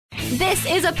This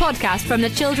is a podcast from the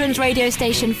children's radio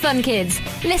station Fun Kids.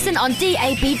 Listen on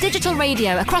DAB digital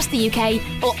radio across the UK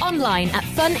or online at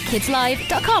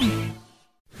funkidslive.com.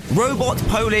 Robot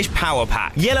Polish Power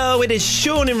Pack. Hello, it is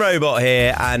Sean in Robot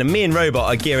here, and me and Robot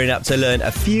are gearing up to learn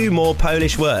a few more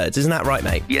Polish words. Isn't that right,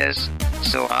 mate? Yes,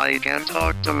 so I can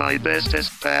talk to my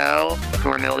bestest pal,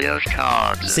 Cornelius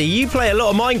Cogs. See, you play a lot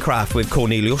of Minecraft with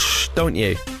Cornelius, don't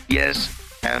you? Yes,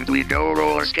 and we go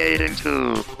roller skating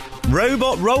too.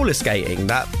 Robot roller skating?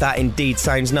 That indeed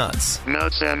sounds nuts.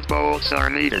 Nuts and bolts are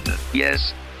needed,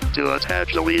 yes, to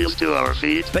attach the wheels to our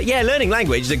feet. But yeah, learning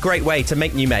language is a great way to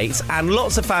make new mates, and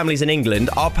lots of families in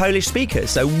England are Polish speakers,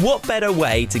 so what better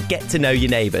way to get to know your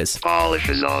neighbours? Polish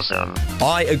is awesome.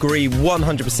 I agree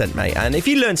 100%, mate, and if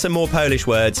you learn some more Polish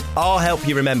words, I'll help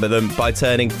you remember them by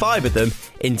turning 5 of them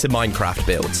into Minecraft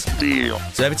builds. Deal.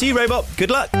 So over to you, Robot.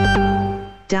 Good luck.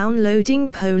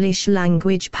 Downloading Polish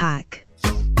language pack.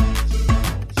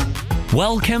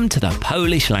 Welcome to the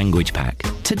Polish Language Pack.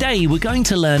 Today we're going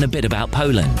to learn a bit about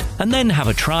Poland and then have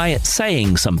a try at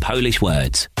saying some Polish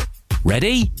words.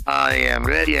 Ready? I am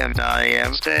ready and I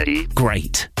am steady.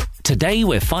 Great. Today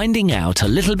we're finding out a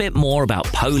little bit more about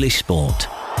Polish sport.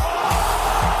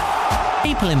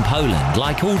 People in Poland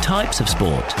like all types of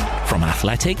sport, from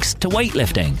athletics to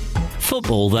weightlifting.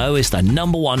 Football, though, is the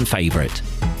 #1 favourite.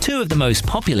 2 of the most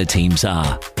popular teams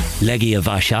are Legia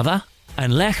Warszawa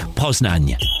and Lech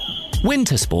Poznań.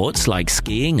 Winter sports like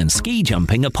skiing and ski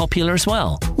jumping are popular as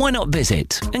well. Why not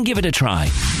visit and give it a try?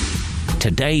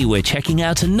 Today we're checking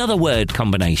out another word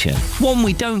combination, one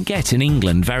we don't get in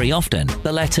England very often,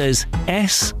 the letters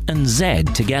S and Z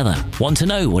together. Want to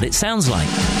know what it sounds like?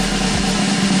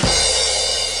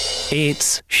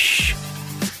 It's sh.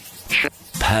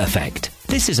 Perfect.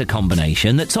 This is a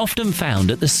combination that's often found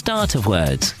at the start of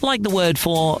words, like the word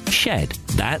for shed.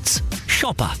 That's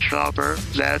shopper. Shopper,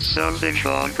 that's something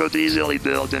Sean could easily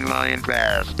build in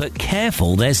Minecraft. But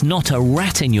careful, there's not a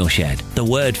rat in your shed. The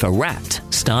word for rat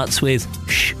starts with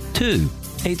sh too.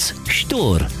 It's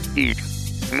sztur. Eek.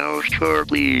 No, sure,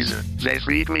 please. They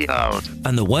freak me out.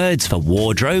 And the words for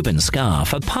wardrobe and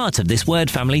scarf are part of this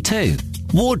word family too.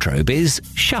 Wardrobe is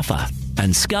szafa,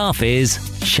 and scarf is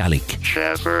szalik.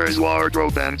 Szaffer's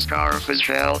wardrobe and scarf is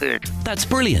szalik. That's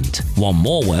brilliant. One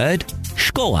more word,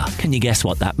 szkoła. Can you guess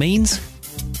what that means?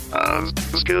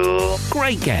 School.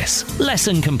 Great guess.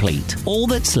 Lesson complete. All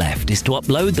that's left is to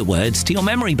upload the words to your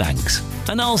memory banks.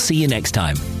 And I'll see you next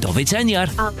time. Do widzenia.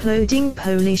 Uploading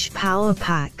Polish Power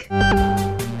Pack.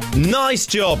 Nice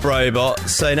job, Robot.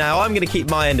 So now I'm going to keep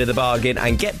my end of the bargain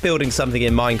and get building something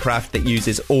in Minecraft that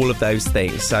uses all of those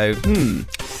things. So,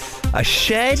 a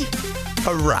shed,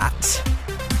 a rat,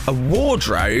 a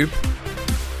wardrobe,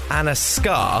 and a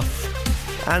scarf,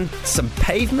 and some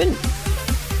pavement.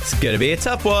 It's going to be a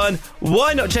tough one.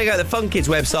 Why not check out the Fun Kids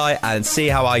website and see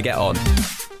how I get on?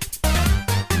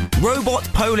 Robot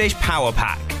Polish Power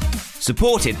Pack.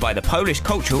 Supported by the Polish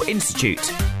Cultural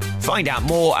Institute. Find out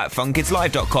more at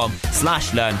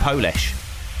funkidslive.com/learnpolish.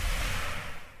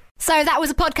 So that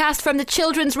was a podcast from the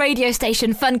children's radio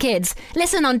station Fun Kids.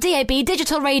 Listen on DAB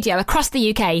digital radio across the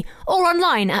UK or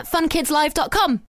online at funkidslive.com.